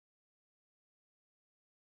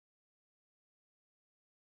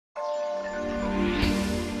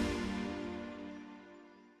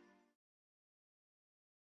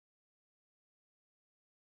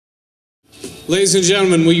Ladies and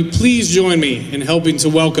gentlemen, will you please join me in helping to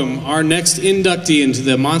welcome our next inductee into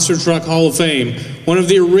the Monster Truck Hall of Fame, one of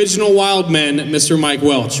the original wild men, Mr. Mike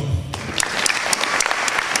Welch.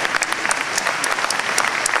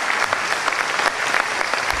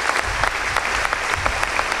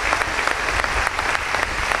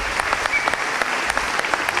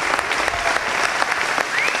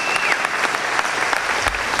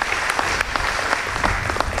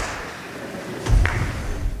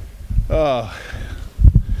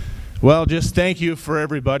 Well, just thank you for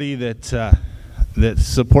everybody that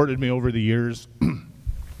supported me over the years.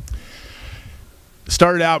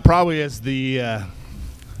 Started out probably as the,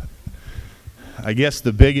 I guess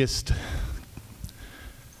the biggest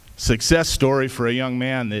success story for a young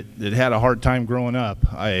man that had a hard time growing up.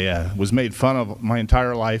 I was made fun of my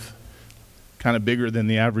entire life, kind of bigger than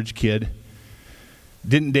the average kid.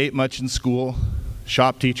 Didn't date much in school.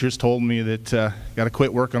 Shop teachers told me that got to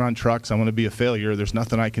quit working on trucks. I'm going to be a failure. There's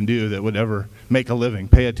nothing I can do that would ever make a living.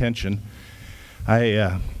 Pay attention.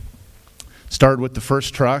 I started with the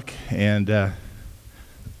first truck, and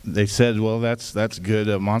they said, well, that's good,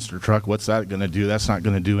 a monster truck. What's that going to do? That's not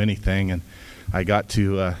going to do anything. And I got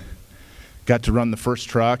to run the first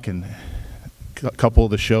truck and a couple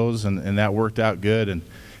of the shows, and that worked out good.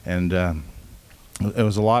 And it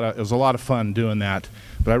was a lot of fun doing that.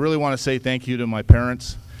 But I really want to say thank you to my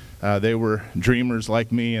parents. They were dreamers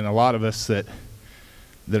like me, and a lot of us that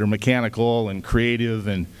are mechanical and creative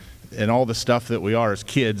and all the stuff that we are as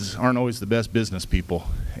kids aren't always the best business people.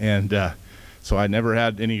 And so I never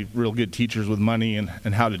had any real good teachers with money and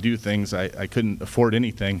how to do things. I couldn't afford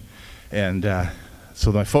anything. And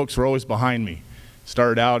so my folks were always behind me.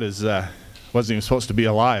 Started out as wasn't even supposed to be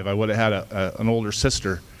alive. I would have had an older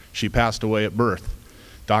sister. She passed away at birth.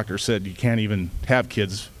 Doctor said you can't even have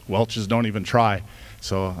kids. Welches don't even try.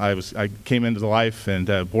 So I came into the life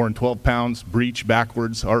and born 12 pounds, breech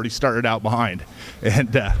backwards, already started out behind.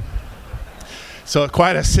 And so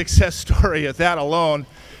quite a success story at that alone,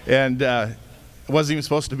 and wasn't even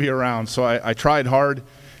supposed to be around. So I tried hard.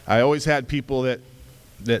 I always had people that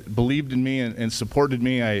believed in me and supported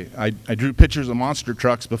me. I drew pictures of monster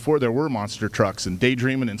trucks before there were monster trucks, and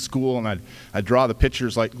daydreaming in school, and I'd draw the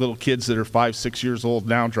pictures like little kids that are 5, 6 years old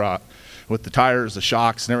now draw, with the tires, the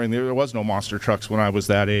shocks, and everything. There was no monster trucks when I was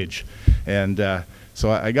that age. And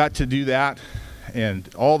so I got to do that, and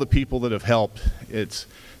all the people that have helped,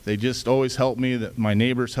 they just always helped me. That my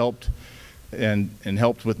neighbors helped and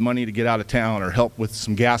helped with money to get out of town, or helped with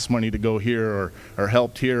some gas money to go here, or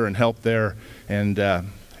helped here and helped there, and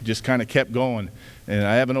just kind of kept going. And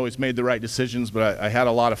I haven't always made the right decisions, but I had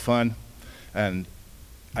a lot of fun. And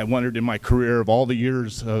I wondered in my career of all the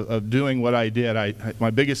years of doing what I did, my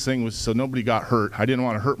biggest thing was so nobody got hurt. I didn't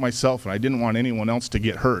want to hurt myself, and I didn't want anyone else to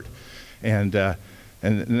get hurt. And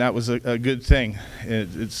that was a good thing.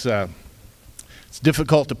 It's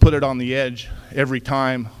difficult to put it on the edge every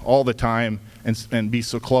time, all the time, and be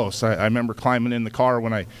so close. I remember climbing in the car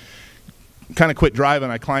when I kind of quit driving.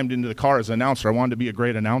 I climbed into the car as an announcer. I wanted to be a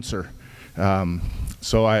great announcer.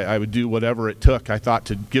 So I would do whatever it took. I thought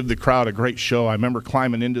to give the crowd a great show. I remember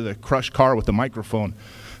climbing into the crushed car with the microphone,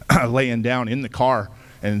 laying down in the car,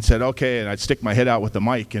 and said, okay, and I'd stick my head out with the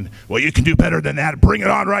mic, and, well, you can do better than that. Bring it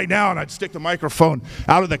on right now. And I'd stick the microphone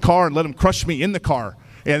out of the car and let them crush me in the car.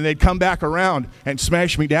 And they'd come back around and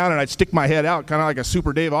smash me down, and I'd stick my head out, kind of like a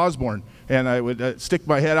Super Dave Osborne. And I would stick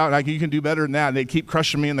my head out, like, you can do better than that. And they'd keep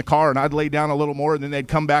crushing me in the car, and I'd lay down a little more, and then they'd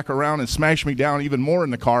come back around and smash me down even more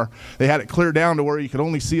in the car. They had it clear down to where you could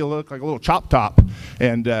only see look like a little chop top.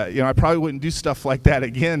 And I probably wouldn't do stuff like that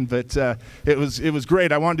again, but it was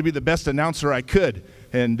great. I wanted to be the best announcer I could.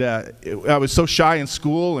 And I was so shy in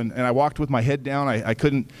school, and I walked with my head down. I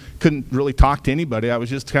couldn't really talk to anybody. I was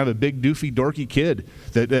just kind of a big, doofy, dorky kid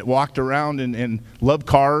that walked around and loved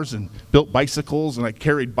cars and built bicycles, and I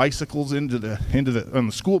carried bicycles on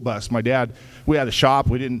the school bus. My dad, we had a shop.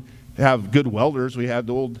 We didn't have good welders. We had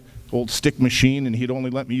the old stick machine, and he'd only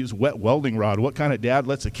let me use wet welding rod. What kind of dad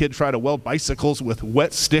lets a kid try to weld bicycles with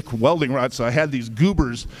wet stick welding rod? So I had these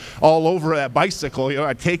goobers all over that bicycle.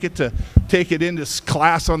 I'd take it into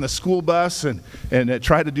class on the school bus and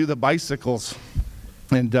try to do the bicycles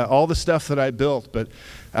and all the stuff that I built. But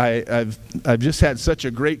I've just had such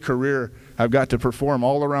a great career. I've got to perform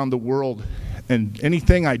all around the world, and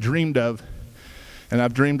anything I dreamed of, and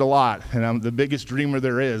I've dreamed a lot, and I'm the biggest dreamer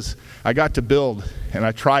there is, I got to build, and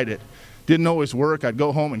I tried it. didn't always work, I'd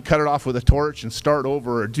go home and cut it off with a torch and start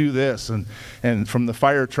over or do this. And from the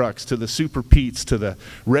fire trucks to the Super Pete's to the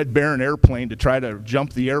Red Baron airplane to try to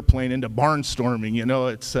jump the airplane into barnstorming, you know,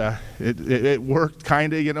 it worked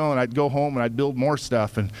kind of, you know, and I'd go home and I'd build more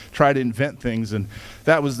stuff and try to invent things. And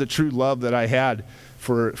that was the true love that I had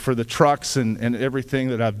for the trucks and everything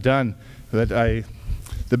that I've done. The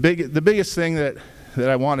biggest thing that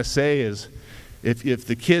I want to say is, if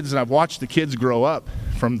the kids, and I've watched the kids grow up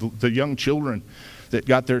from the young children that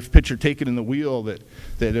got their picture taken in the wheel,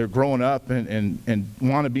 that are growing up and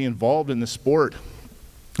want to be involved in the sport,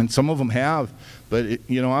 and some of them have, but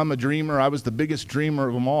you know, I'm a dreamer. I was the biggest dreamer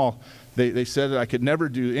of them all. They said that I could never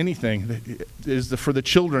do anything. For the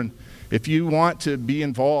children, if you want to be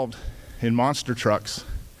involved in monster trucks,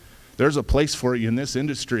 there's a place for you in this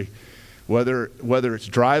industry, whether it's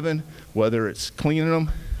driving, whether it's cleaning them,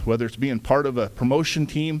 whether it's being part of a promotion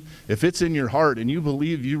team. If it's in your heart and you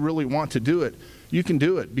believe you really want to do it, you can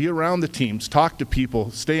do it. Be around the teams, talk to people,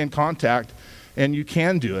 stay in contact, and you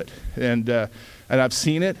can do it. And I've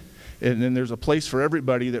seen it, and then there's a place for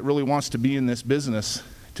everybody that really wants to be in this business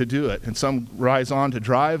to do it. And some rise on to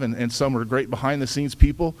drive, and some are great behind the scenes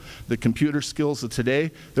people. The computer skills of today,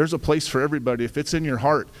 there's a place for everybody. If it's in your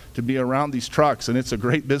heart to be around these trucks, and it's a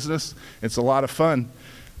great business, it's a lot of fun,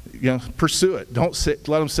 you know, pursue it. Don't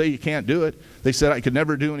let them say you can't do it. They said I could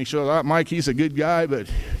never do any shows. Oh, Mike, he's a good guy, but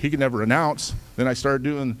he can never announce. Then I started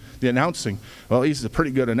doing the announcing. Well, he's a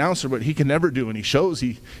pretty good announcer, but he can never do any shows.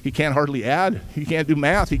 He can't hardly add. He can't do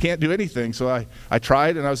math. He can't do anything. So I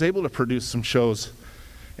tried, and I was able to produce some shows.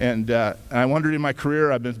 And I wondered in my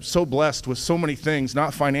career, I've been so blessed with so many things,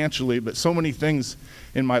 not financially, but so many things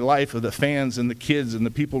in my life of the fans and the kids and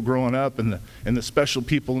the people growing up and the special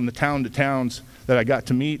people in the town to towns that I got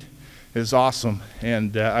to meet. Is awesome.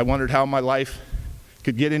 And I wondered how my life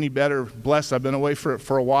could get any better. Blessed, I've been away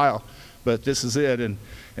for a while, but this is it.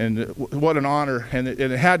 And what an honor. And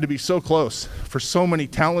it had to be so close for so many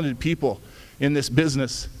talented people in this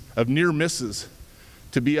business of near misses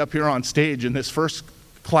to be up here on stage in this first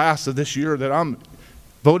class of this year that I'm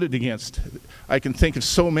voted against. I can think of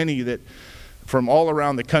so many that from all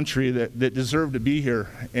around the country that deserve to be here.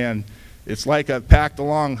 And it's like I've packed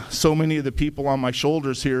along so many of the people on my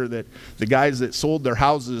shoulders here, that the guys that sold their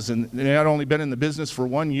houses and they had only been in the business for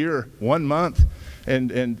 1 year, 1 month,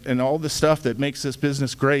 and all the stuff that makes this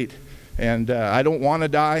business great. And I don't want to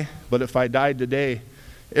die, but if I died today,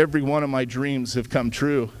 every one of my dreams have come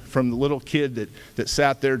true. From the little kid that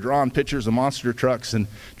sat there drawing pictures of monster trucks and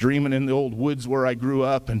dreaming in the old woods where I grew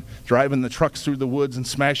up and driving the trucks through the woods and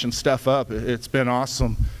smashing stuff up. It's been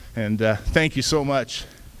awesome. And thank you so much.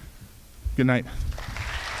 Good night.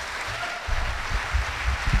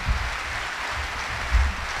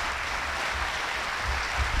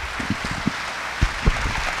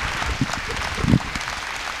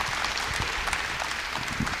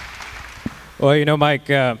 Well, you know, Mike,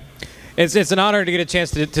 it's an honor to get a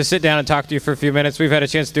chance to sit down and talk to you for a few minutes. We've had a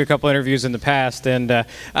chance to do a couple interviews in the past, and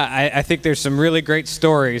I think there's some really great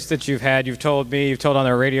stories that you've told me, you've told on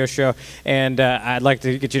our radio show, and I'd like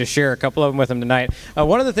to get you to share a couple of them with them tonight.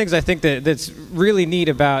 One of the things I think that's really neat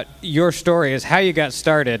about your story is how you got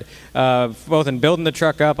started, both in building the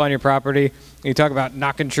truck up on your property. You talk about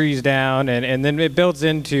knocking trees down, and then it builds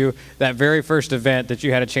into that very first event that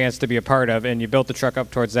you had a chance to be a part of, and you built the truck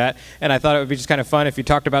up towards that. And I thought it would be just kind of fun if you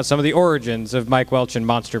talked about some of the origins of Mike Welch and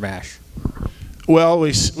Monster Bash. Well,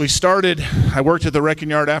 we started, I worked at the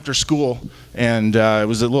wrecking yard after school, and it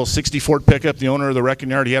was a little 60 Ford pickup. The owner of the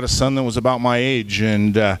wrecking yard, he had a son that was about my age,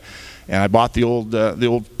 and I bought the old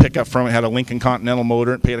pickup from it. Had a Lincoln Continental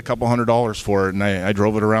motor and paid a couple $100s for it. And I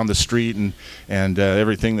drove it around the street and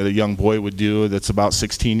everything that a young boy would do that's about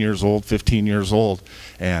 16 years old, 15 years old.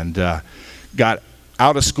 And got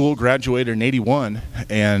out of school, graduated in '81,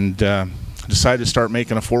 and decided to start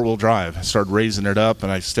making a four-wheel drive. I started raising it up,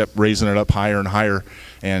 and I kept raising it up higher and higher.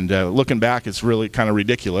 And looking back, it's really kind of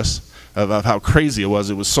ridiculous of how crazy it was.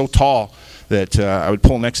 It was so tall that I would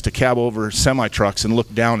pull next to cab over semi-trucks and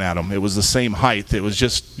look down at them. It was the same height. It was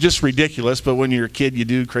just ridiculous, but when you're a kid, you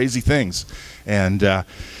do crazy things. And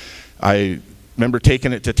I remember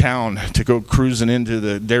taking it to town to go cruising into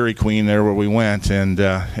the Dairy Queen there where we went, and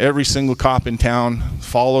every single cop in town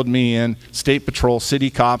followed me in, state patrol, city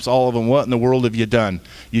cops, all of them. What in the world have you done?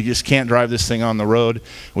 You just can't drive this thing on the road.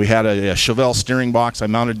 We had a Chevelle steering box I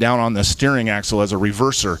mounted down on the steering axle as a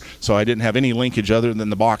reverser, so I didn't have any linkage other than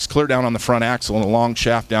the box clear down on the front axle and a long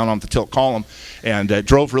shaft down on the tilt column, and it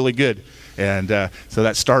drove really good. And so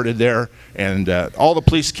that started there, and all the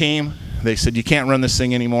police came. They said, you can't run this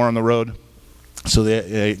thing anymore on the road. So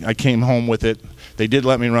I came home with it. They did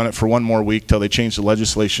let me run it for one more week till they changed the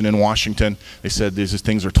legislation in Washington. They said these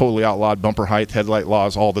things are totally outlawed, bumper height, headlight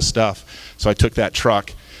laws, all this stuff. So I took that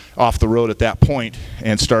truck off the road at that point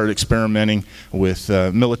and started experimenting with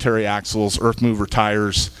military axles, earth mover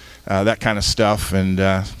tires, that kind of stuff, and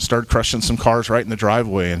started crushing some cars right in the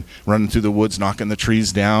driveway and running through the woods, knocking the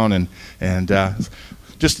trees down, and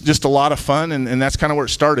just a lot of fun, and that's kind of where it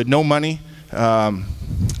started. No money.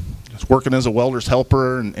 Just working as a welder's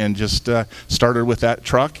helper, and just started with that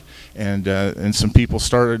truck, and some people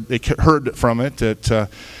started. They heard from it that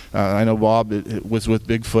I know Bob it was with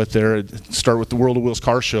Bigfoot there. It started with the World of Wheels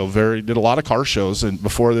car show. Did a lot of car shows, and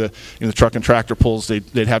before the truck and tractor pulls,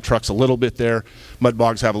 they'd have trucks a little bit there. Mud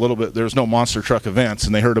bogs have a little bit. There's no monster truck events,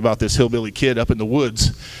 and they heard about this hillbilly kid up in the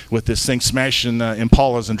woods with this thing smashing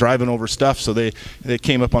Impalas and driving over stuff. So they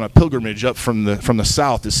came up on a pilgrimage up from the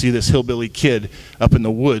south to see this hillbilly kid up in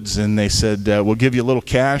the woods, and they said, "We'll give you a little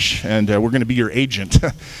cash, and we're going to be your agent."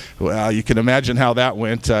 Well, you can imagine how that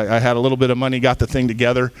went. I had a little bit of money, got the thing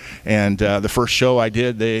together, and the first show I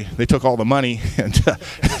did, they took all the money, and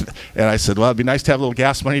I said, "Well, it'd be nice to have a little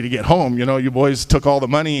gas money to get home. You boys took all the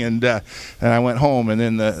money," and I went home. And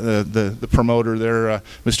then the promoter there,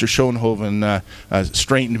 Mr. Schoenhoven,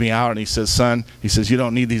 straightened me out, and he says, "Son," he says, "you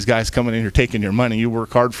don't need these guys coming in here taking your money. You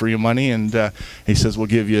work hard for your money," and he says, "We'll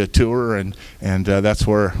give you a tour," and that's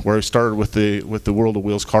where I started with the World of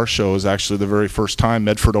Wheels car show. It was actually the very first time,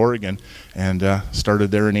 Medford, Oregon, and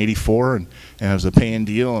started there in '84, and it was a paying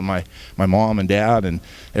deal. And my mom and dad and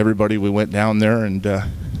everybody, we went down there and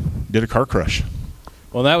did a car crush.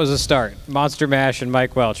 Well, that was a start, Monster Mash and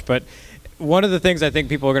Mike Welch. But one of the things I think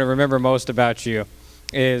people are going to remember most about you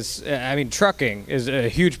is, trucking is a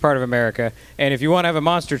huge part of America. And if you want to have a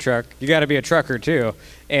monster truck, you got to be a trucker too.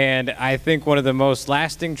 And I think one of the most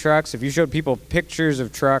lasting trucks, if you showed people pictures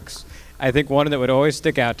of trucks, I think one that would always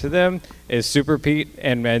stick out to them is Super Pete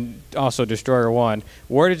and also Destroyer 1.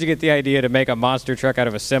 Where did you get the idea to make a monster truck out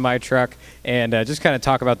of a semi-truck? And just kind of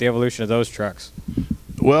talk about the evolution of those trucks.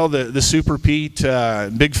 Well, the Super Pete,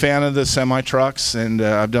 big fan of the semi-trucks, and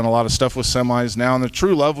I've done a lot of stuff with semis now, and the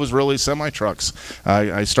true love was really semi-trucks.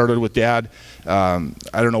 I started with Dad. I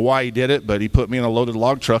don't know why he did it, but he put me in a loaded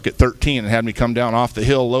log truck at 13 and had me come down off the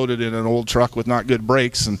hill loaded in an old truck with not good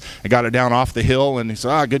brakes, and I got it down off the hill, and he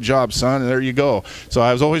said, "Good job, son," and there you go. So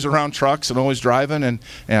I was always around trucks and always driving, and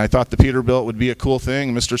I thought the Peterbilt would be a cool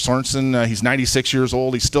thing. Mr. Sorensen, he's 96 years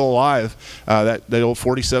old. He's still alive. That old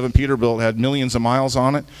 47 Peterbilt had millions of miles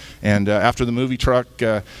on it, and after the movie truck,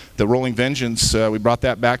 the Rolling Vengeance, we brought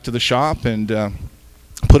that back to the shop and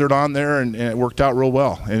put it on there, and it worked out real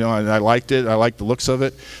well. I liked it. I liked the looks of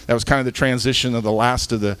it. That was kind of the transition of the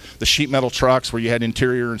last of the sheet metal trucks, where you had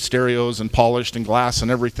interior and stereos and polished and glass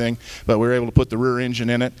and everything, but we were able to put the rear engine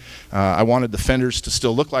in it. I wanted the fenders to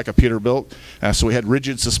still look like a Peterbilt, so we had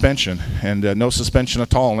rigid suspension and no suspension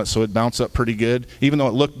at all in it, so it bounced up pretty good. Even though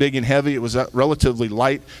it looked big and heavy, it was relatively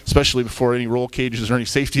light, especially before any roll cages or any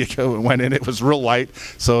safety equipment went in. It was real light,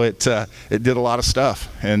 so it did a lot of stuff,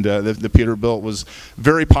 and the Peterbilt was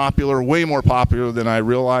very popular, way more popular than I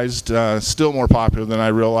realized, still more popular than I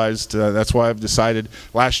realized. That's why I've decided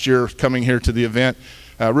last year, coming here to the event,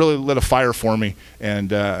 really lit a fire for me,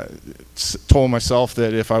 and told myself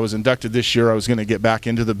that if I was inducted this year, I was going to get back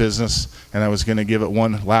into the business, and I was going to give it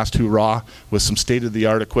one last hurrah with some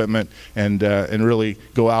state-of-the-art equipment, and really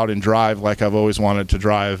go out and drive like I've always wanted to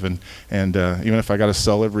drive, and even if I got to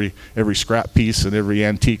sell every scrap piece and every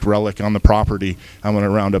antique relic on the property, I'm going to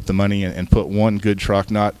round up the money and put one good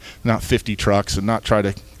truck, not 50 trucks, and not try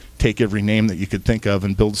to take every name that you could think of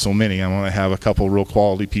and build so many. I'm going to have a couple real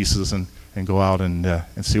quality pieces and go out and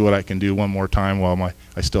see what I can do one more time while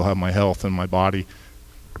I still have my health and my body.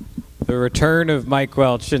 The return of Mike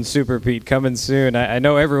Welch and Super Pete coming soon. I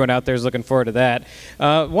know everyone out there is looking forward to that.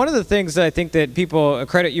 One of the things that I think that people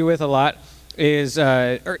credit you with a lot is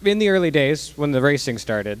in the early days when the racing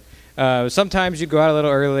started, sometimes you'd go out a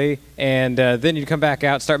little early, and then you'd come back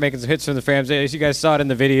out, start making some hits from the frames. As you guys saw it in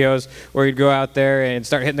the videos, where you'd go out there and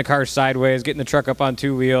start hitting the car sideways, getting the truck up on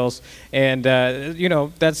two wheels. And,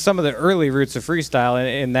 that's some of the early roots of freestyle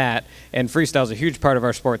in that. And freestyle is a huge part of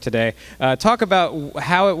our sport today. Talk about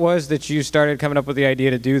how it was that you started coming up with the idea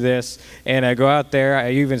to do this and go out there.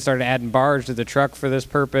 You even started adding bars to the truck for this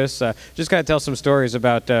purpose. Just kind of tell some stories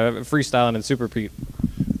about freestyling and Super Pete.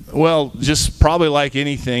 Well, just probably like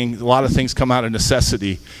anything, a lot of things come out of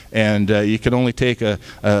necessity, and you can only take a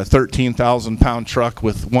 13,000-pound truck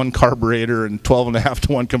with one carburetor and 12.5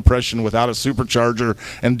 to 1 compression without a supercharger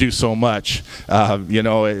and do so much. You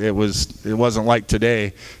know, it wasn't like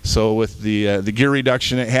today. So with the gear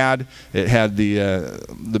reduction it had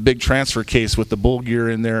the big transfer case with the bull gear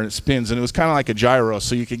in there, and it spins, and it was kind of like a gyro,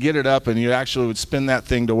 so you could get it up and you actually would spin that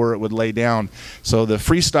thing to where it would lay down. So the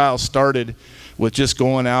freestyle started with just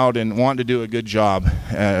going out and wanting to do a good job,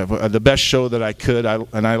 the best show that I could,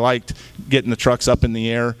 and I liked getting the trucks up in the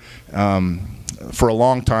air for a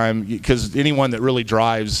long time, because anyone that really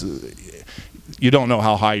drives, you don't know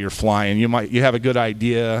how high you're flying. You have a good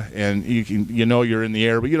idea, and you know you're in the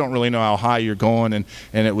air, but you don't really know how high you're going. And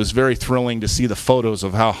it was very thrilling to see the photos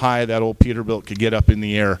of how high that old Peterbilt could get up in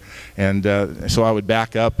the air. And so I would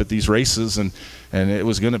back up at these races, and it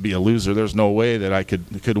was going to be a loser. There's no way that I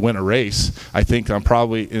could win a race. I think I'm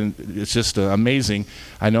probably it's just amazing.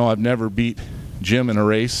 I know I've never beat Jim in a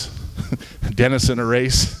race, Dennis in a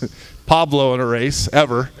race, Pablo in a race,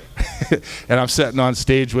 ever. And I'm sitting on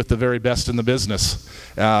stage with the very best in the business.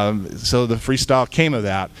 So the freestyle came of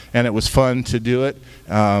that, and it was fun to do it.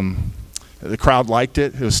 The crowd liked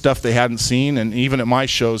it. It was stuff they hadn't seen, and even at my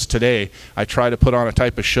shows today, I try to put on a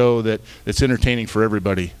type of show that's entertaining for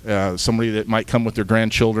everybody. Somebody that might come with their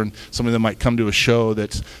grandchildren, somebody that might come to a show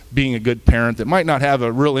that's being a good parent, that might not have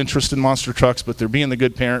a real interest in monster trucks, but they're being the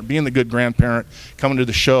good parent, being the good grandparent, coming to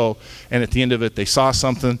the show, and at the end of it, they saw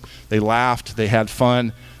something, they laughed, they had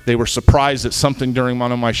fun, they were surprised at something during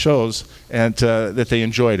one of my shows, and that they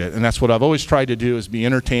enjoyed it. And that's what I've always tried to do, is be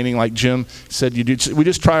entertaining. Like Jim said, we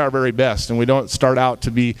just try our very best, and we don't start out to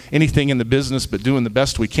be anything in the business but doing the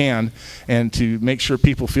best we can, and to make sure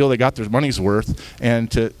people feel they got their money's worth, and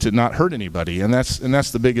to not hurt anybody. And that's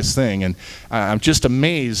the biggest thing. And I'm just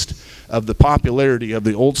amazed of the popularity of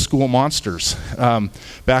the old school monsters.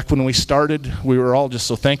 Back when we started, we were all just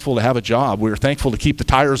so thankful to have a job. We were thankful to keep the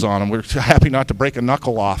tires on them. We were happy not to break a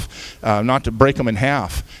knuckle off, not to break them in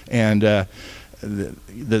half. And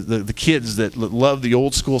the kids that love the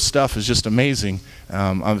old school stuff is just amazing.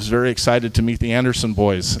 I was very excited to meet the Anderson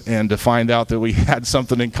boys and to find out that we had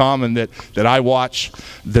something in common, that I watch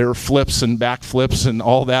their flips and back flips and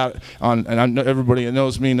all that on, and I know everybody that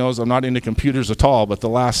knows me knows I'm not into computers at all, but the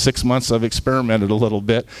last 6 months I've experimented a little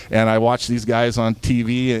bit, and I watch these guys on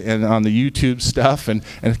TV and on the YouTube stuff, and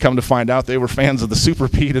come to find out they were fans of the Super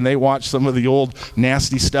Pete, and they watched some of the old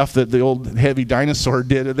nasty stuff that the old heavy dinosaur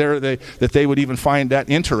did there, that they would even find that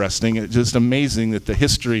interesting. It's just amazing that the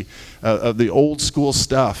history of the old school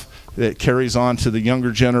stuff that carries on to the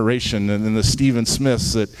younger generation, and then the Stephen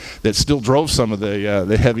Smiths that still drove some of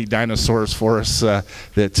the heavy dinosaurs for us,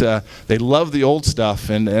 that they love the old stuff,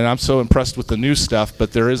 and I'm so impressed with the new stuff.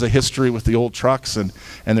 But there is a history with the old trucks, and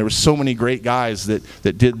there were so many great guys that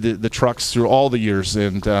did the trucks through all the years,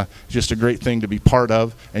 and just a great thing to be part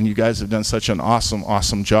of. And you guys have done such an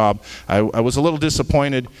awesome job. I was a little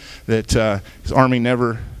disappointed that Army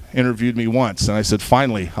never interviewed me once, and I said,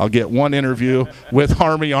 finally, I'll get one interview with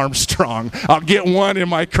Army Armstrong. I'll get one in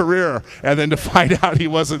my career, and then to find out he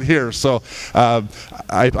wasn't here. So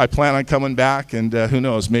I plan on coming back, and who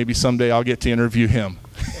knows, maybe someday I'll get to interview him.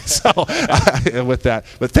 So with that,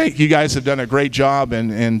 but thank you, guys have done a great job,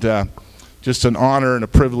 and just an honor and a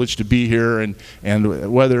privilege to be here,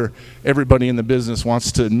 and whether everybody in the business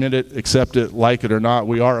wants to admit it, accept it, like it or not,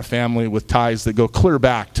 we are a family with ties that go clear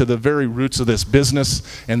back to the very roots of this business,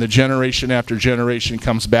 and the generation after generation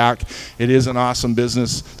comes back. It is an awesome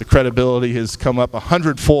business. The credibility has come up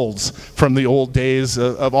 100-folds from the old days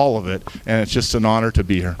of all of it, and it's just an honor to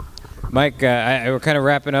be here. Mike, we're kind of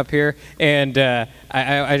wrapping up here, and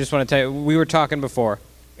I just want to tell you, we were talking before,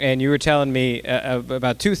 and you were telling me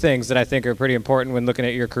about two things that I think are pretty important when looking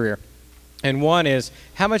at your career. And one is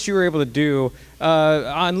how much you were able to do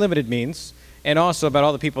on limited means, and also about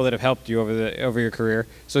all the people that have helped you over your career.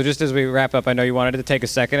 So just as we wrap up, I know you wanted to take a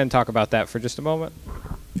second and talk about that for just a moment.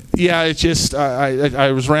 Yeah, it's just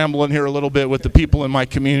I was rambling here a little bit with the people in my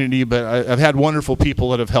community, but I've had wonderful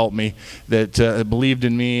people that have helped me, that believed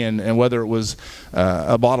in me, and whether it was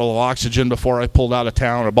a bottle of oxygen before I pulled out of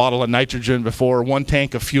town, a bottle of nitrogen before, one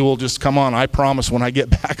tank of fuel, just come on, I promise when I get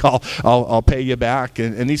back I'll pay you back.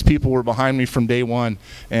 And these people were behind me from day one,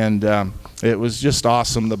 and it was just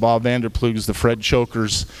awesome. The Bob Vanderplugs, the Fred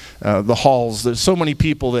Chokers, the Halls. There's so many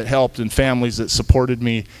people that helped, and families that supported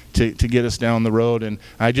me to get us down the road. And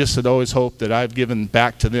I just had always hoped that I've given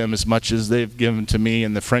back to them as much as they've given to me,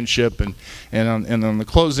 and the friendship. And on the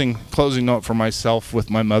closing note for myself with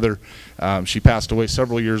my mother, she passed away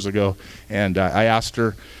several years ago, and I asked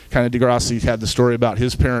her, kind of Degrassi had the story about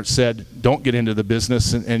his parents said, don't get into the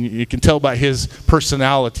business, and you can tell by his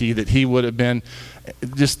personality that he would have been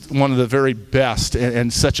just one of the very best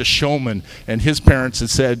and such a showman. And his parents had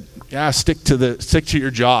said, yeah, stick to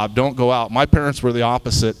your job, don't go out. My parents were the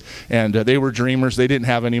opposite, and they were dreamers. They didn't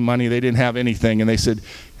have any money, they didn't have anything, and they said,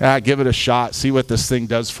 give it a shot, see what this thing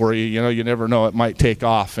does for you. You know, you never know, it might take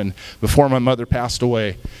off. And before my mother passed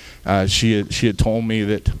away, she had told me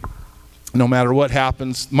that no matter what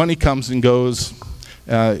happens, money comes and goes.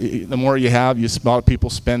 The more you have, a lot of people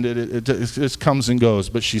spend it. It just comes and goes.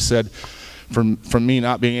 But she said, from me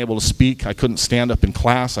not being able to speak, I couldn't stand up in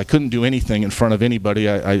class. I couldn't do anything in front of anybody.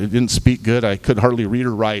 I didn't speak good. I could hardly read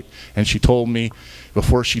or write. And she told me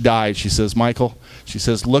before she died, she says, Michael, she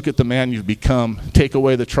says, look at the man you've become. Take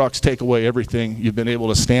away the trucks, take away everything. You've been able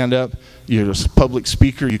to stand up. You're a public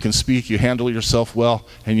speaker. You can speak. You handle yourself well,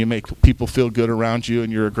 and you make people feel good around you,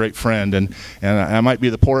 and you're a great friend. And I might be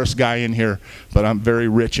the poorest guy in here, but I'm very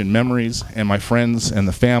rich in memories and my friends and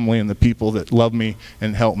the family and the people that love me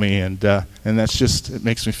and help me, and that's just, it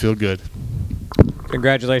makes me feel good.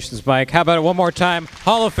 Congratulations, Mike. How about it one more time?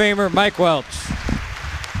 Hall of Famer Mike Welch.